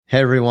Hey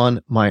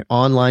everyone, my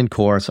online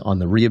course on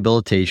the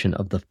rehabilitation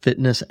of the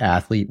fitness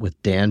athlete with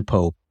Dan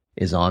Pope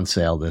is on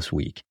sale this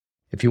week.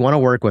 If you want to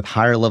work with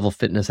higher level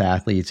fitness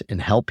athletes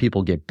and help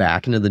people get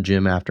back into the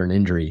gym after an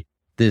injury,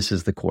 this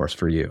is the course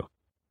for you.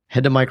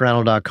 Head to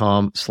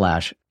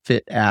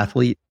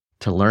MikeReinold.com/fitathlete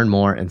to learn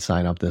more and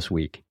sign up this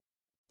week.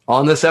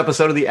 On this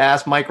episode of the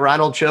Ask Mike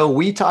Reinold Show,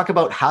 we talk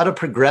about how to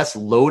progress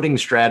loading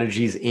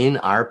strategies in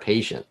our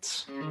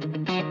patients.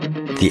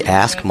 The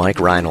Ask Mike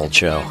Reinold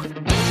Show.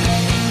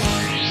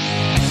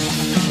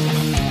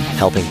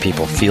 Helping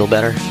people feel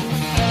better,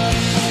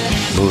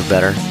 move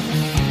better,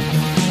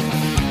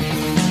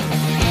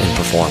 and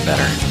perform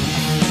better.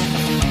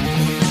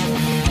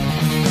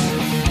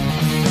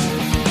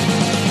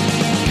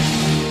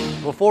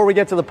 Before we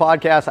get to the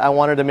podcast, I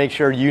wanted to make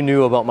sure you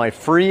knew about my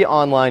free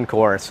online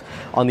course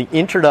on the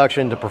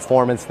Introduction to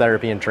Performance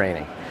Therapy and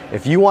Training.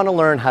 If you want to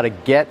learn how to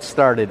get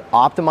started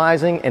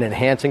optimizing and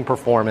enhancing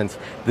performance,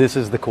 this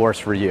is the course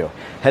for you.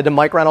 Head to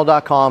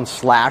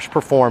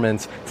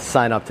MikeReinold.com/performance to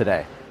sign up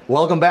today.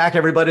 Welcome back,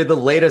 everybody, to the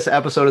latest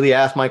episode of the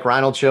Ask Mike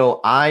Reinold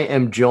Show. I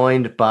am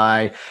joined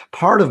by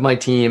part of my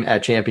team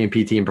at Champion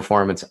PT and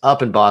Performance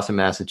up in Boston,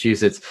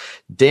 Massachusetts.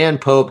 Dan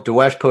Pope,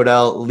 Dewesh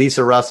Podell,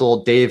 Lisa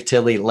Russell, Dave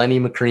Tilley, Lenny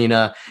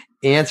Macrina,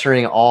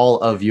 answering all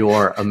of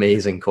your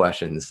amazing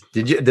questions.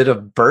 Did a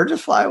bird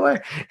just fly away?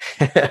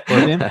 I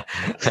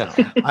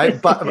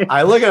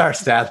look at our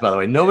stats, by the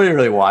way. Nobody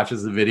really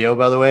watches the video,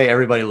 by the way.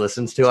 Everybody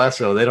listens to us,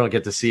 so they don't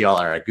get to see all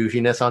our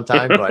goofiness on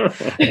time.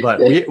 But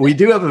we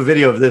do have a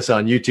video of this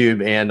on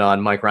YouTube and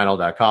on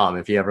MikeReinold.com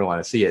if you ever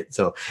want to see it.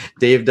 So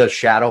Dave does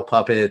shadow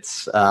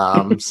puppets.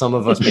 Some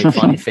of us make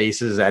funny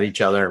faces at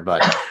each other.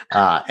 But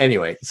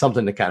anyway,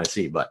 something to kind of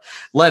see. But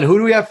Len, who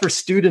do we have for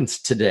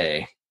students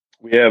today?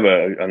 We have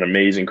an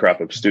amazing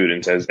crop of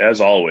students. As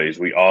always,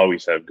 we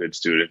always have good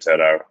students at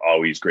our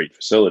always great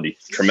facility,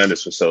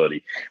 tremendous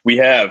facility. We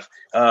have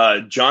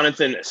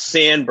Jonathan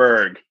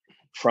Sandberg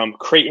from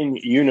Creighton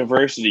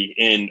University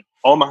in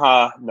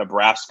Omaha,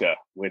 Nebraska,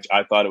 which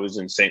I thought it was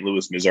in St.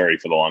 Louis, Missouri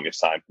for the longest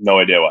time. No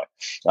idea why.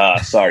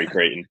 Sorry,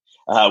 Creighton.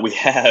 We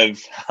have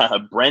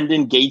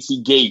Brendan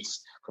Gatesy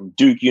Gates from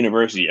Duke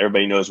University.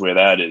 Everybody knows where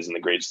that is in the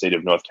great state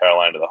of North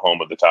Carolina, the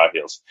home of the Tar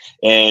Heels.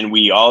 And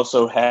we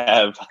also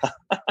have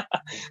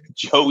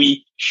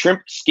Joey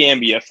Shrimp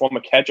Scambia, former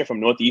catcher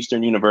from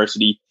Northeastern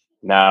University,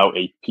 now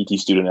a PT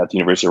student at the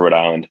University of Rhode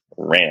Island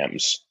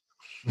Rams.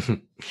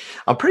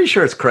 I'm pretty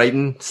sure it's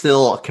Creighton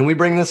still. Can we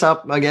bring this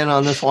up again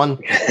on this one?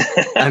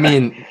 I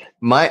mean,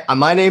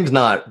 my name's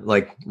not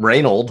like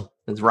Reinold.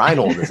 It's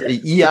Reinold. It's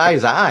EI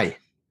is I.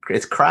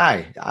 It's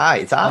Cry.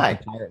 It's I.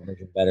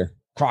 Better.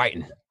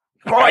 Creighton.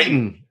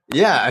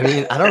 Yeah, I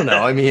mean, I don't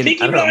know. I mean, I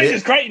don't know.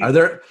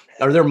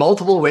 Are there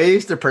multiple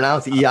ways to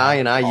pronounce EI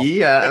and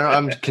IE?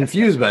 I'm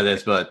confused by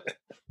this, but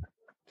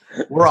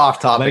we're off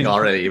topic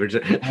already.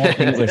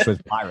 English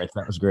with pirates.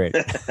 That was great.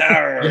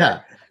 Yeah,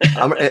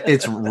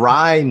 it's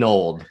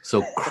Reinold.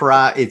 So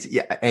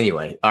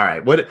Anyway, all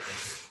right.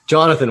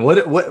 Jonathan?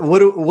 What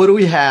do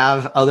we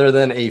have other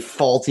than a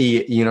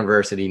faulty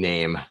university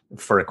name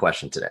for a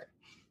question today?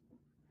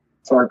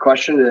 So our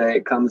question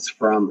today comes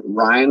from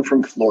Ryan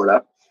from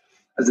Florida.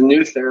 As a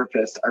new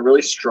therapist, I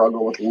really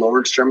struggle with lower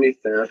extremity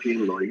therapy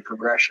and loading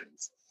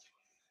progressions.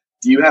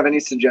 Do you have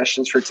any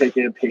suggestions for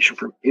taking a patient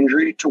from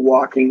injury to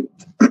walking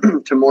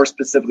to more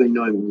specifically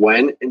knowing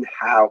when and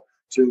how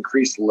to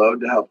increase load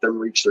to help them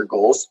reach their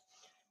goals?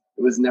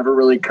 It was never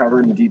really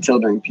covered in detail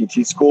during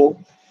PT school,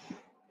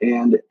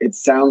 and it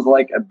sounds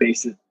like a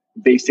basic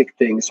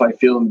thing, so I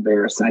feel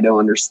embarrassed and I don't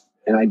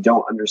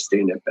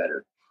understand it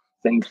better.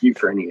 Thank you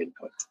for any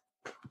input.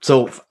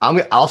 So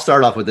I'll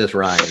start off with this,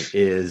 Ryan,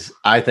 is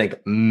I think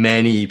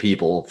many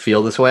people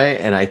feel this way.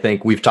 And I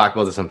think we've talked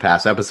about this in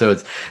past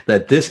episodes,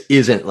 that this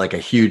isn't like a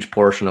huge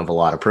portion of a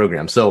lot of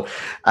programs. So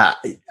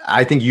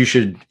I think you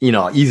should,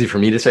 easy for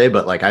me to say,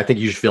 but like, I think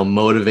you should feel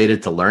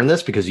motivated to learn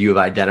this because you have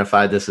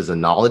identified this as a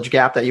knowledge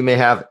gap that you may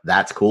have.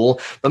 That's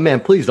cool. But man,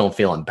 please don't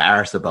feel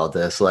embarrassed about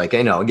this. Like,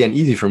 again,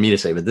 easy for me to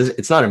say, but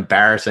it's not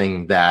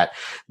embarrassing that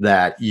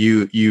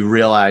you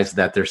realize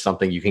that there's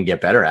something you can get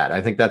better at. I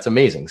think that's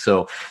amazing.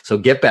 So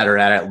get better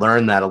at it,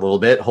 learn that a little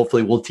bit.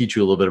 Hopefully we'll teach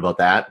you a little bit about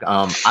that.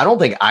 I don't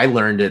think I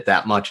learned it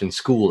that much in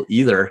school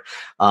either.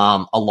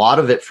 A lot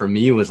of it for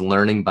me was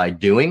learning by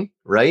doing,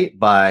 right?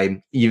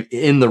 By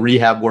in the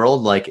rehab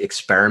world, like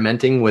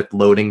experimenting with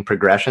loading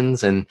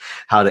progressions and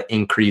how to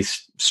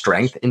increase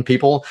strength in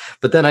people.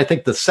 But then I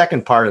think the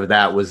second part of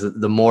that was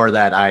the more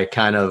that I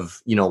kind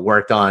of,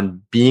 worked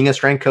on being a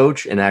strength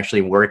coach and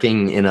actually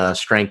working in a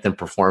strength and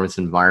performance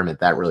environment,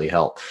 that really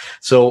helped.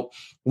 So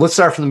let's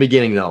start from the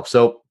beginning though.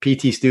 So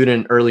PT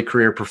student, early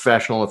career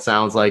professional. It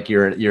sounds like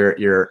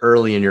you're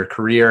early in your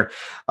career.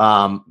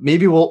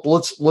 Maybe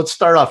let's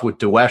start off with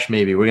Dewesh.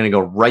 Maybe we're going to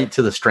go right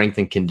to the strength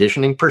and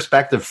conditioning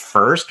perspective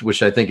first,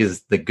 which I think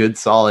is the good,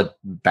 solid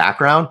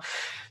background.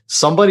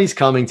 somebody's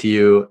coming to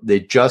you, they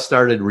just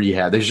started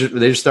rehab, they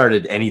just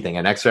started anything,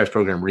 an exercise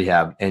program,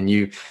 rehab,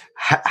 and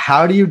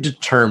how do you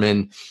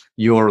determine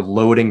your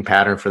loading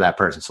pattern for that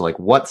person? So like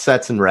what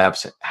sets and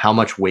reps, how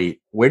much weight,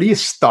 where do you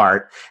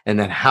start, and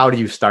then how do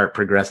you start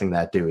progressing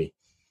that, Dewey?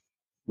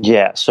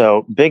 Yeah.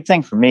 So big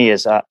thing for me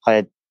is I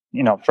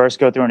first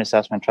go through an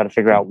assessment, try to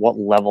figure out what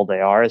level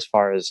they are as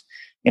far as,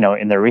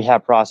 in the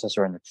rehab process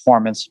or in the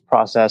performance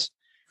process.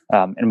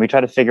 And we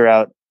try to figure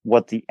out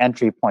what the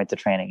entry point to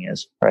training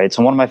is, right?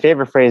 So one of my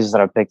favorite phrases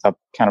that I've picked up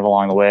kind of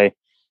along the way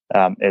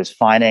is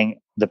finding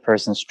the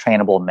person's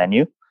trainable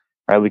menu,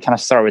 right? We kind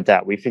of start with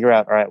that. We figure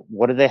out, all right,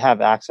 what do they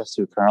have access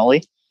to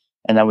currently?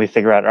 And then we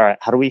figure out, all right,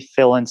 how do we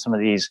fill in some of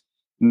these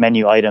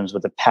menu items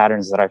with the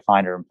patterns that I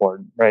find are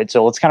important, right?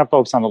 So let's kind of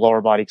focus on the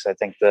lower body because I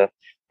think the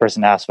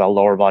person asked about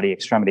lower body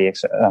extremity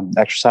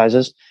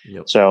exercises.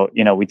 Yep. So,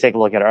 we take a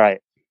look at, all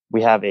right,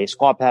 we have a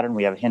squat pattern,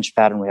 we have a hinge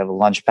pattern, we have a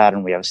lunge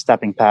pattern, we have a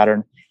stepping pattern.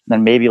 And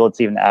then maybe let's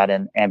even add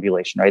in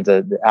ambulation, right?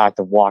 The act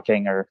of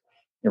walking or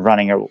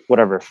running or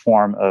whatever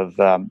form of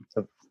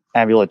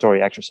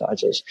ambulatory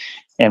exercises.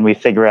 And we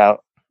figure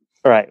out,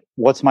 all right,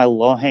 what's my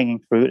low hanging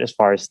fruit as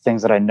far as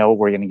things that I know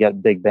we're going to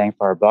get big bang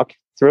for our buck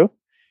through?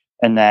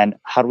 And then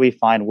how do we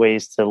find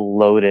ways to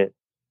load it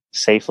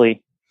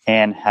safely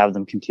and have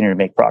them continue to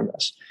make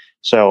progress?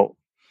 So,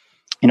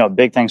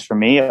 big things for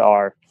me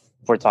are,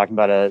 if we're talking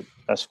about a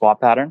squat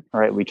pattern,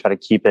 right? We try to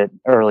keep it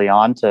early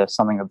on to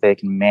something that they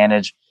can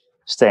manage,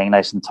 staying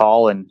nice and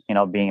tall and,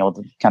 being able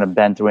to kind of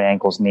bend through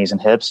ankles, knees,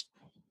 and hips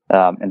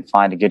and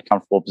find a good,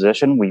 comfortable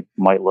position. We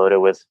might load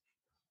it with,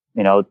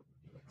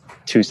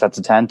 2 sets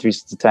of 10, 3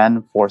 sets of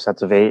 10, 4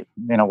 sets of 8,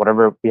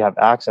 whatever we have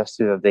access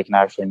to that they can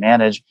actually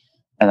manage.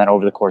 And then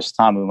over the course of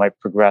time, we might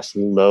progress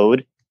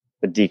load,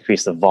 but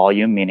decrease the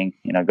volume, meaning,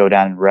 go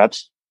down in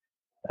reps.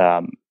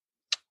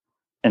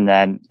 And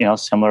then,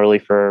 similarly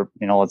for,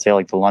 let's say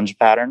like the lunge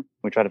pattern,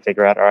 we try to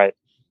figure out, all right,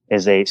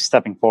 is a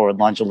stepping forward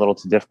lunge a little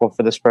too difficult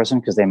for this person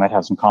because they might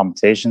have some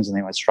compensations and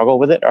they might struggle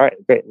with it? All right,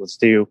 great. Let's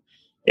do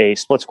a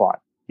split squat,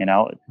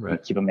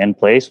 right. Keep them in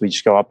place. We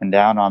just go up and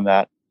down on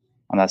that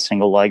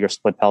single leg or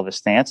split pelvis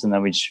stance. And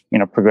then we just,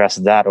 progress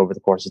that over the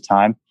course of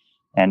time.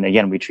 And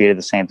again, we treat it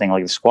the same thing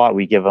like the squat.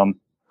 We give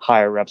them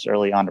higher reps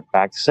early on to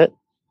practice it.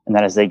 And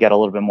then as they get a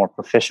little bit more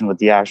proficient with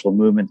the actual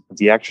movement of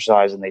the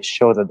exercise and they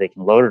show that they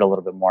can load it a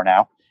little bit more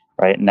now,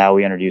 right? Now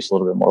we introduce a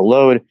little bit more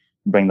load,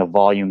 bring the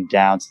volume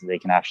down so they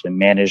can actually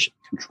manage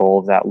control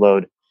of that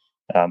load,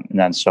 and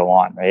then so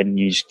on, right? And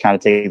you just kind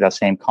of take that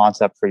same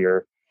concept for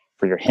your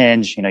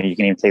hinge. You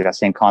can even take that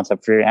same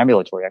concept for your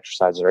ambulatory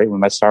exercises, right? We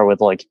might start with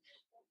like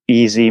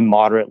easy,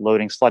 moderate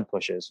loading sled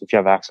pushes if you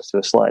have access to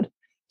a sled,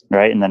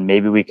 right? And then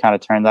maybe we kind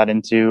of turn that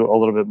into a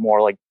little bit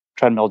more like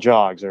treadmill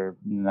jogs and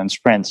then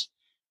sprints.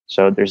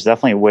 So there's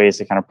definitely ways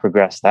to kind of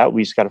progress that.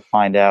 We just got to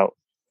find out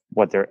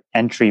what their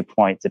entry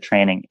point to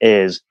training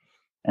is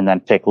and then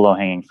pick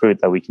low-hanging fruit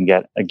that we can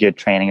get a good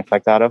training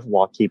effect out of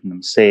while keeping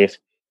them safe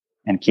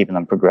and keeping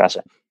them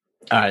progressing.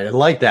 I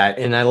like that.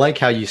 And I like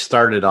how you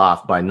started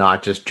off by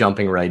not just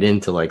jumping right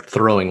into like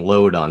throwing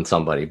load on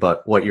somebody,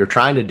 but what you're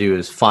trying to do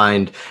is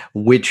find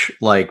which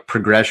like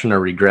progression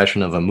or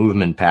regression of a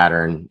movement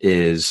pattern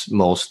is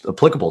most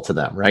applicable to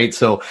them, right?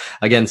 So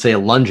again, say a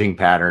lunging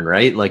pattern,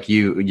 right? Like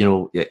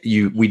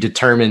we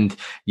determined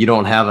you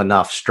don't have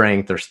enough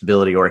strength or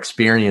stability or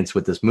experience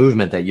with this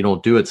movement that you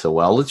don't do it so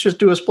well. Let's just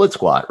do a split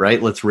squat,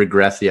 right? Let's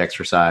regress the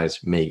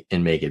exercise, make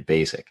it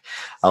basic.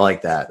 I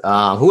like that.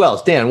 Who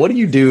else? Dan, what do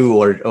you do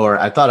or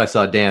I thought I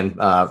saw Dan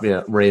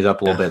raise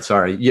up a little bit.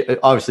 Sorry.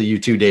 Obviously you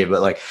too, Dave, but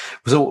like,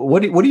 so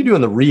what do you do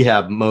in the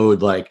rehab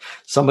mode? Like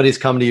somebody's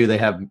come to you, they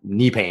have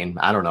knee pain.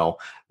 I don't know.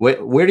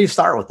 Where do you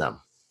start with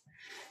them?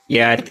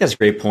 Yeah, I think that's a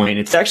great point.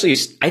 It's actually,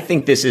 I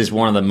think this is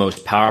one of the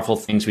most powerful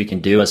things we can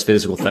do as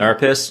physical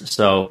therapists.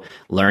 So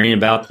learning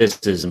about this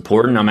is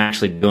important. I'm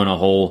actually doing a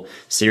whole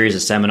series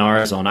of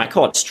seminars on, I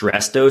call it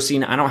stress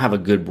dosing. I don't have a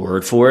good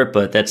word for it,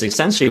 but that's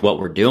essentially what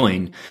we're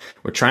doing.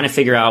 We're trying to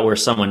figure out where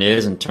someone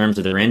is in terms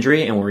of their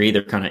injury, and we're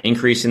either kind of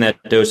increasing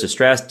that dose of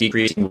stress,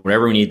 decreasing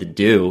whatever we need to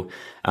do.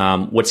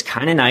 What's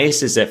kind of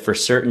nice is that for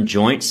certain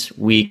joints,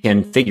 we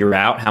can figure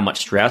out how much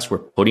stress we're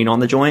putting on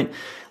the joint.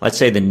 Let's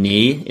say the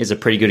knee is a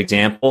pretty good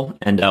example.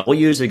 And we'll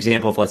use the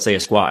example of, let's say, a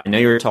squat. I know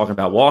you were talking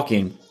about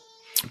walking,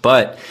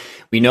 but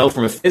we know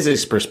from a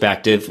physics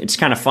perspective, it's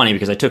kind of funny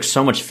because I took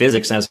so much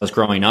physics as I was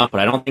growing up, but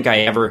I don't think I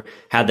ever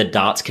had the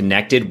dots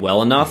connected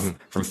well enough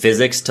from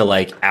physics to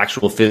like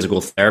actual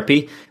physical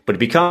therapy, but it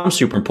becomes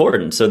super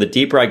important. So the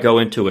deeper I go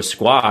into a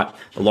squat,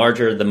 the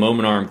larger the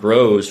moment arm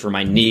grows from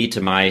my knee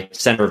to my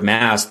center of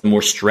mass, the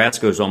more stress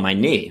goes on my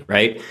knee,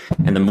 right?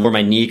 And the more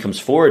my knee comes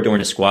forward during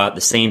a squat,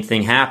 the same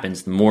thing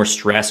happens. The more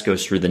stress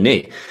goes through the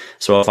knee.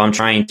 So if I'm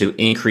trying to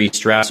increase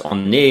stress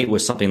on the knee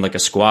with something like a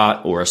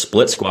squat or a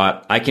split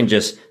squat, I can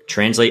just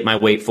translate my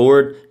weight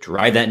forward,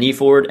 drive that knee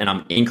forward, and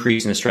I'm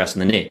increasing the stress in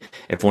the knee.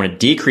 If I want to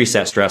decrease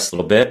that stress a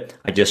little bit,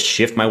 I just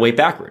shift my weight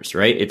backwards,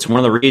 right? It's one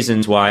of the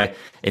reasons why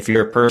if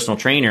you're a personal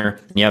trainer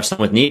and you have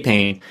someone with knee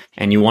pain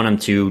and you want them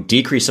to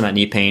decrease some of that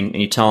knee pain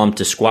and you tell them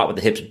to squat with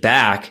the hips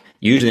back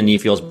usually the knee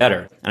feels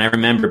better. And I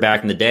remember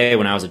back in the day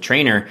when I was a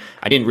trainer,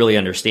 I didn't really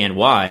understand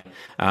why,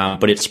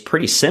 but it's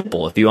pretty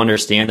simple. If you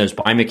understand those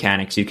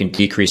biomechanics, you can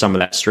decrease some of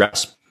that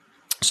stress.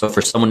 So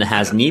for someone that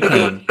has knee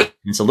pain,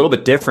 it's a little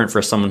bit different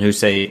for someone who's,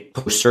 say,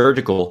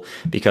 post-surgical,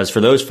 because for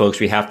those folks,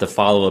 we have to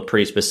follow a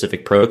pretty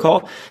specific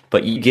protocol,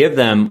 but you give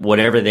them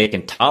whatever they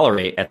can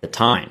tolerate at the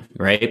time,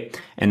 right?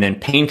 And then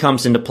pain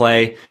comes into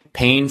play.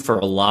 Pain for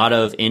a lot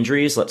of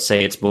injuries, let's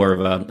say it's more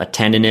of a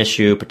tendon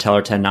issue,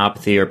 patellar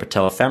tendinopathy, or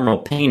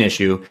patellofemoral pain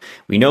issue,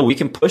 we know we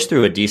can push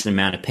through a decent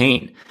amount of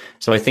pain.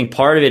 So I think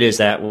part of it is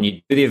that when you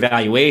do the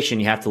evaluation,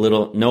 you have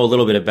to know a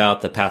little bit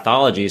about the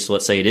pathology. So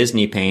let's say it is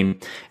knee pain,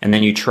 and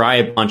then you try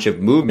a bunch of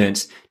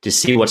movements to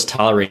see what's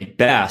tolerated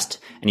best,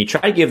 and you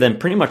try to give them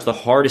pretty much the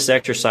hardest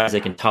exercise they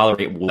can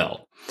tolerate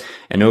well.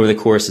 And over the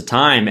course of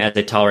time, as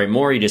they tolerate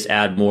more, you just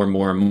add more and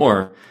more and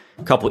more.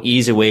 A couple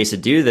easy ways to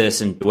do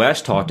this, and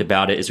Wes talked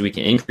about it, is we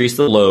can increase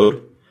the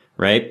load,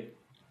 right?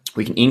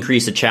 We can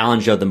increase the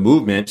challenge of the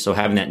movement, so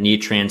having that knee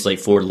translate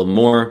forward a little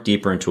more,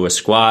 deeper into a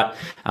squat,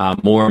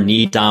 more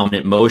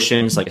knee-dominant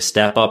motions, like a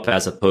step-up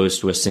as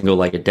opposed to a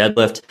single-legged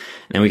deadlift.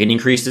 And then we can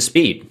increase the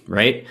speed,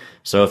 right?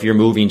 So if you're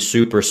moving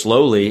super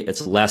slowly,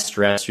 it's less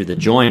stress through the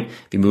joint.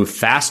 If you move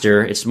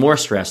faster, it's more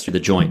stress through the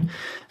joint.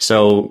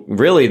 So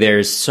really,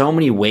 there's so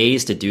many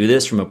ways to do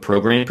this from a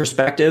programming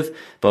perspective,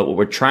 but what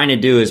we're trying to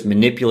do is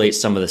manipulate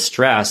some of the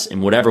stress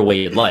in whatever way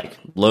you'd like.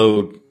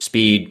 Load,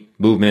 speed,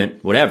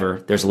 movement,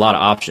 whatever. There's a lot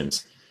of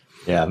options.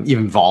 Yeah,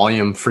 even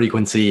volume,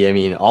 frequency. I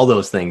mean, all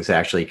those things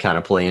actually kind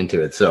of play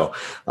into it. So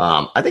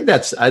I think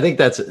that's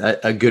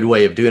a good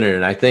way of doing it.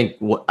 And I think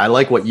I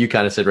like what you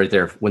kind of said right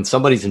there. When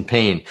somebody's in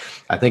pain,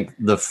 I think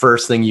the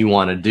first thing you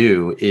want to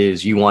do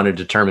is you want to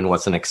determine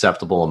what's an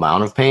acceptable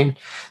amount of pain.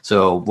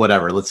 So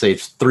whatever, let's say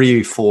it's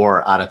 3,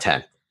 4 out of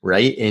 10.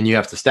 Right. And you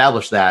have to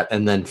establish that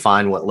and then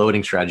find what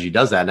loading strategy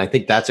does that. And I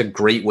think that's a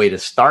great way to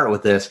start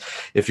with this.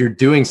 If you're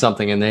doing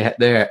something and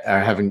they are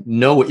having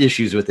no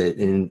issues with it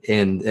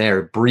and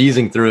they're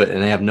breezing through it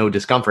and they have no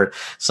discomfort,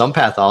 some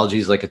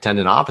pathologies like a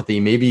tendinopathy,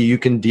 maybe you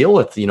can deal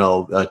with,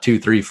 2,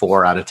 3,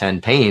 4 out of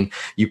 10 pain.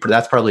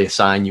 That's probably a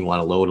sign you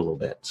want to load a little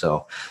bit.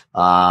 So,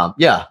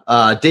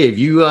 Dave,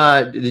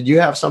 did you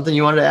have something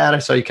you wanted to add? I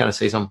saw you kind of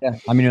say something. Yeah.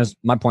 I mean,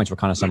 my points were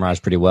kind of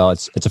summarized pretty well.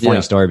 It's a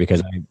funny story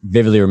because I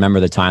vividly remember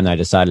the time that I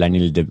decided I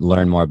needed to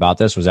learn more about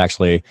this was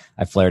actually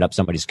I flared up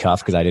somebody's cuff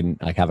because I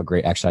didn't have a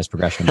great exercise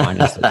progression in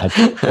mind. I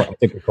took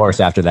the course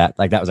after that.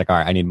 That was all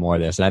right, I need more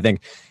of this. And I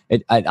think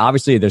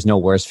obviously there's no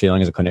worse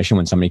feeling as a clinician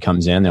when somebody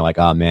comes in, they're like,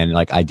 oh man,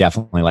 I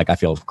definitely I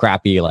feel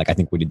crappy. I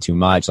think we did too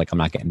much. I'm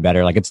not getting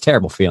better. It's a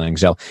terrible feeling.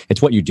 So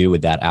it's what you do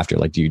with that after.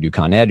 Do you do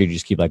Con Ed or do you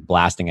just keep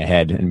blasting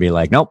ahead and be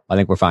like, nope, I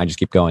think we're fine. Just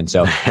keep going.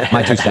 So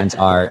my 2 cents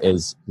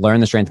is learn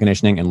the strength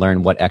conditioning and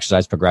learn what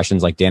exercise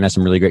progressions. Dan has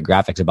some really great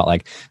graphics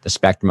about the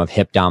spectrum of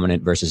hip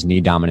dominant versus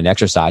knee dominant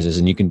exercises.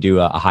 And you can do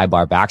a high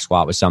bar back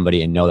squat with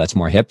somebody and know that's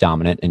more hip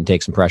dominant and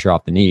take some pressure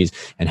off the knees.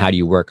 And how do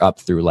you work up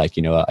through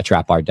a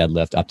trap bar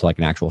deadlift up to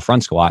an actual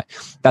front squat?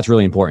 That's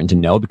really important to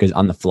know because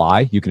on the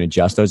fly, you can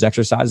adjust those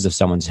exercises if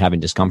someone's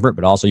having discomfort,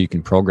 but also you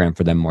can program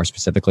for them more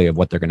specifically of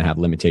what they're going to have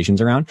limitations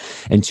around.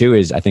 And 2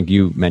 is, I think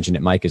you mentioned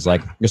it, Mike, is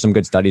there's some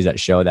good studies that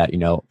show that,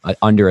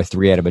 under a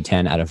 3 out of a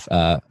 10 out of,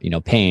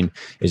 pain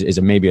is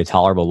maybe a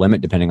tolerable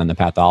limit depending on the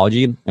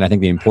pathology. And I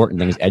think the important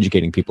thing is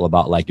educating people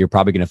about you're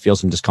probably going to feel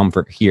some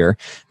discomfort here,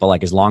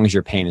 but as long as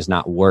your pain is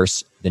not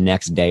worse the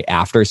next day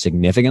after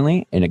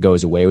significantly and it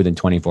goes away within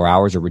 24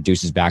 hours or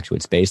reduces back to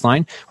its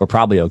baseline, we're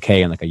probably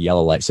okay in a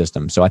yellow light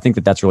system. So I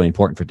think that's really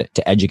important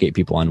to educate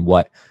people on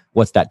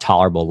what's that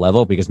tolerable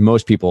level, because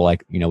most people,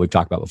 we've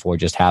talked about before,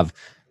 just have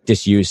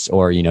disuse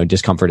or,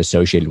 discomfort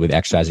associated with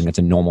exercising. That's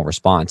a normal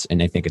response. And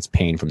they think it's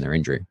pain from their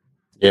injury.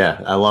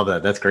 Yeah. I love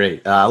that. That's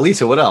great.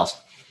 Lisa, what else?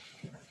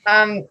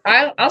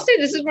 I'll say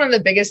this is one of the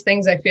biggest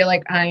things I feel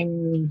like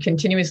I'm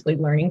continuously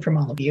learning from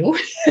all of you.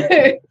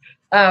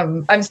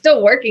 I'm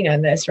still working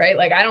on this, right?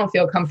 I don't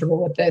feel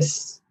comfortable with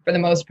this for the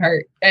most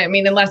part. I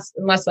mean, unless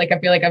I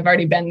feel like I've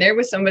already been there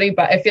with somebody,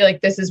 but I feel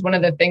like this is one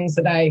of the things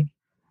that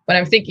when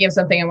I'm thinking of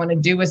something I want to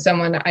do with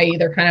someone, I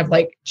either kind of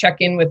check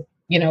in with,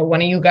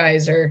 one of you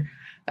guys or,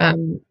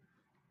 or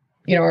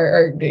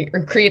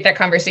create that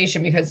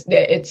conversation because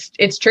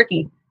it's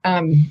tricky.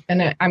 And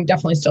I'm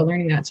definitely still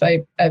learning that.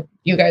 So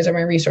you guys are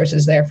my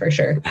resources there for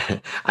sure.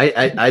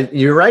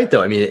 You're right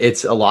though. I mean,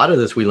 it's a lot of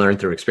this we learn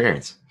through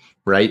experience,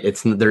 right?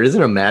 There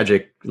isn't a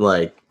magic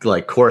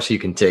like course you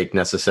can take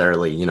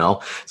necessarily,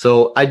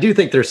 So I do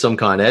think there's some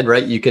Con Ed,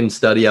 right? You can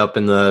study up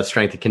in the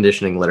strength and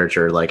conditioning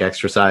literature, like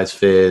exercise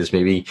phys,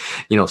 maybe,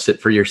 sit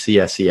for your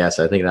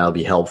CSCS. I think that'll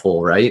be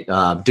helpful, right?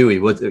 Dewey,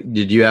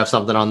 did you have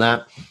something on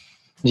that?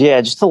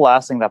 Yeah, just the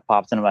last thing that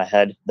popped into my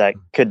head that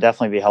could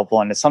definitely be helpful,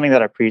 and it's something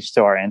that I preach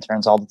to our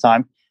interns all the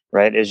time,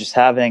 right, is just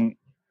having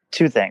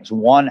 2 things.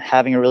 One,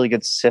 having a really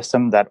good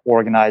system that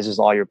organizes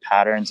all your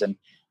patterns and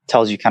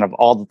tells you kind of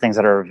all the things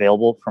that are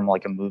available from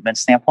a movement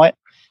standpoint.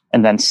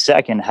 And then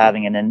second,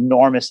 having an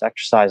enormous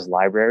exercise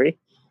library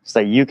so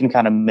that you can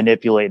kind of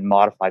manipulate and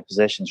modify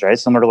positions, right?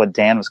 Similar to what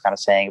Dan was kind of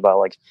saying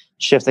about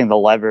shifting the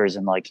levers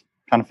and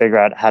trying to figure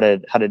out how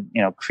to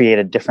create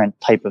a different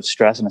type of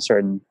stress in a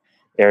certain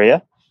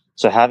area.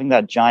 So having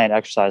that giant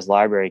exercise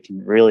library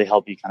can really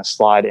help you kind of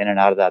slide in and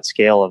out of that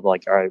scale of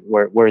like, all right,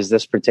 where is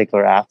this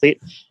particular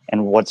athlete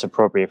and what's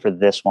appropriate for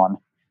this one?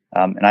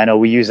 And I know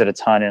we use it a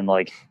ton in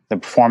like the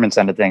performance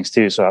end of things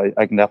too. So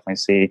I can definitely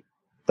see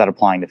that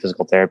applying to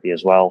physical therapy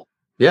as well.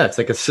 Yeah, it's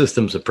like a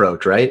systems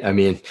approach, right? I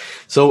mean,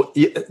 so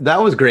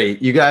that was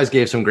great. You guys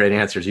gave some great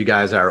answers. You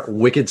guys are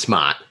wicked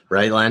smart,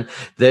 right, Len?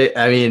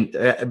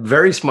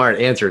 Very smart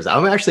answers.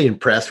 I'm actually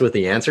impressed with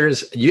the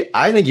answers.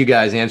 I think you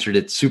guys answered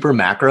it super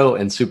macro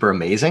and super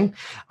amazing.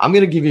 I'm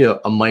going to give you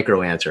a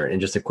micro answer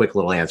and just a quick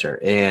little answer.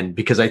 And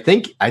because I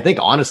think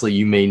honestly,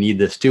 you may need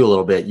this too a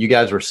little bit. You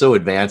guys were so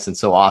advanced and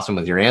so awesome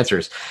with your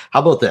answers.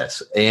 How about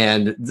this?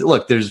 And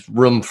look, there's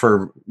room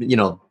for,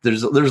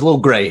 there's a little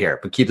gray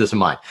here, but keep this in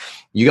mind.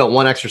 You got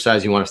one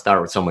exercise you want to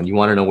start with someone. You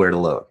want to know where to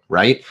load,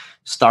 right?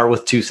 Start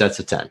with 2 sets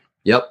of 10.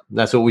 Yep,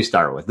 that's what we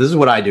start with. This is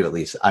what I do, at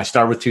least. I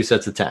start with 2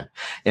 sets of 10.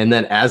 And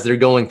then as they're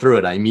going through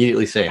it, I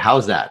immediately say,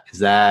 how's that? Is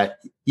that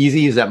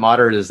easy? Is that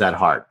moderate? Is that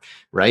hard?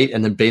 Right?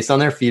 And then based on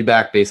their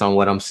feedback, based on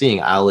what I'm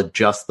seeing, I'll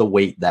adjust the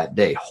weight that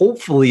day.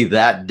 Hopefully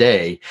that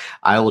day,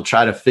 I will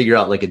try to figure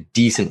out like a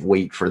decent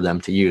weight for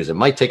them to use. It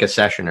might take a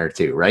session or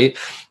two, right?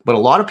 But a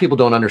lot of people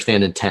don't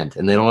understand intent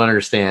and they don't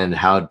understand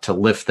how to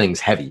lift things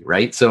heavy,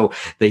 right? So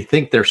they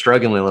think they're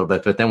struggling a little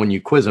bit, but then when you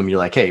quiz them, you're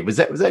like, hey, was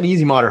that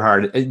easy, moderate,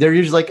 hard? They're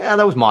usually like,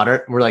 that was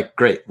moderate. And we're like,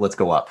 great, let's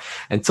go up.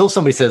 Until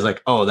somebody says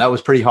like, oh, that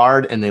was pretty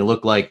hard. And they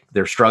look like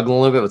they're struggling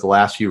a little bit with the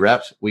last few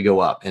reps, we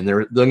go up. And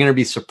they're going to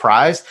be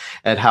surprised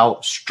at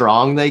how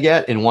strong they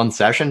get in one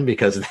session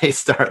because they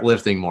start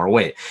lifting more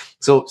weight.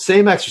 So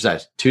same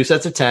exercise, 2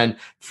 sets of 10,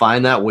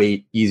 find that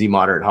weight, easy,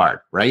 moderate, hard,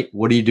 right?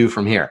 What do you do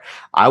from here?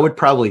 I would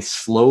probably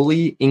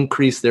slowly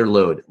increase their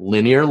load,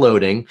 linear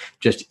loading,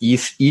 just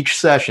each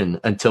session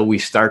until we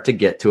start to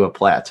get to a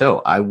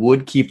plateau. I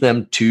would keep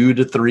them 2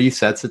 to 3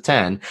 sets of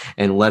 10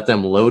 and let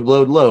them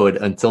load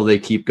until they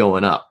keep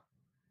going up.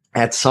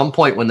 At some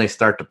point when they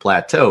start to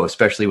plateau,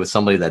 especially with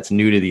somebody that's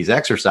new to these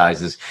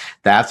exercises,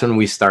 that's when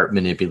we start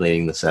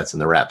manipulating the sets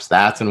and the reps.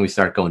 That's when we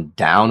start going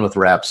down with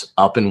reps,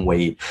 up in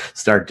weight,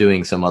 start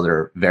doing some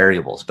other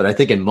variables. But I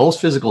think in most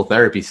physical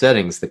therapy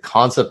settings, the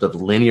concept of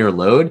linear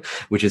load,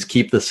 which is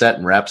keep the set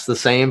and reps the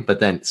same, but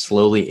then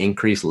slowly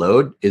increase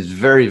load, is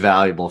very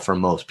valuable for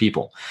most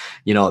people.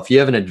 If you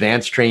have an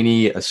advanced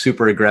trainee, a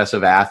super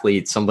aggressive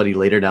athlete, somebody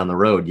later down the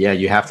road, yeah,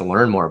 you have to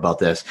learn more about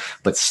this.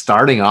 But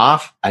starting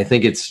off, I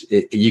think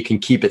you can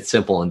keep it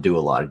simple and do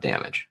a lot of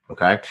damage.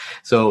 Okay.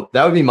 So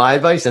that would be my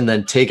advice. And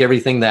then take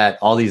everything that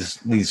all these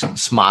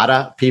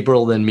smarter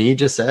people than me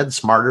just said,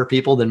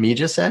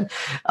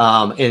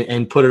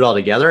 and put it all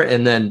together.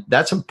 And then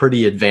that's some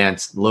pretty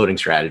advanced loading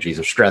strategies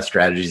or stress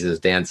strategies, as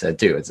Dan said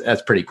too.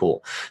 That's pretty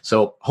cool.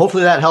 So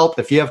hopefully that helped.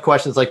 If you have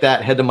questions like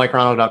that, head to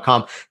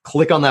MikeReinold.com,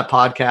 click on that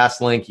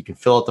podcast link. You can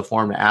fill out the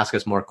form to ask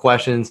us more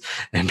questions,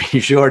 and be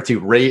sure to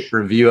rate,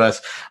 review us,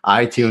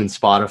 iTunes,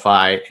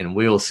 Spotify, and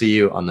we will see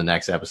you on the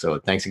next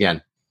episode. Thanks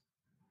again.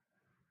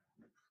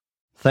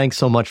 Thanks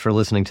so much for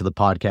listening to the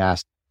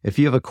podcast. If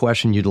you have a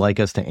question you'd like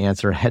us to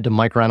answer, head to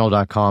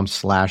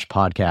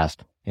MikeReinold.com/podcast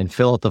and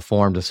fill out the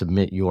form to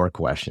submit your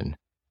question.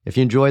 If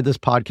you enjoyed this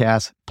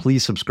podcast,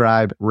 please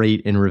subscribe,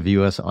 rate, and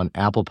review us on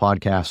Apple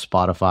Podcasts,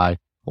 Spotify,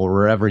 or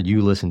wherever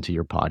you listen to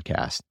your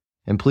podcast.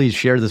 And please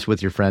share this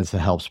with your friends to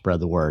help spread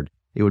the word.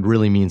 It would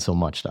really mean so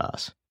much to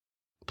us.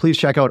 Please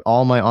check out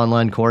all my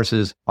online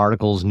courses,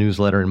 articles,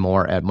 newsletter, and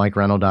more at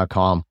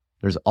MikeReinold.com.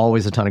 There's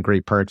always a ton of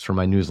great perks for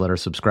my newsletter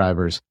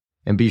subscribers.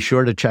 And be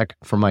sure to check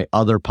for my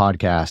other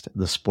podcast,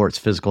 the Sports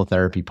Physical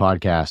Therapy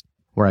Podcast,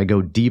 where I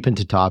go deep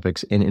into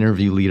topics and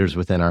interview leaders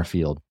within our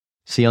field.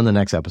 See you on the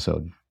next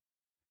episode.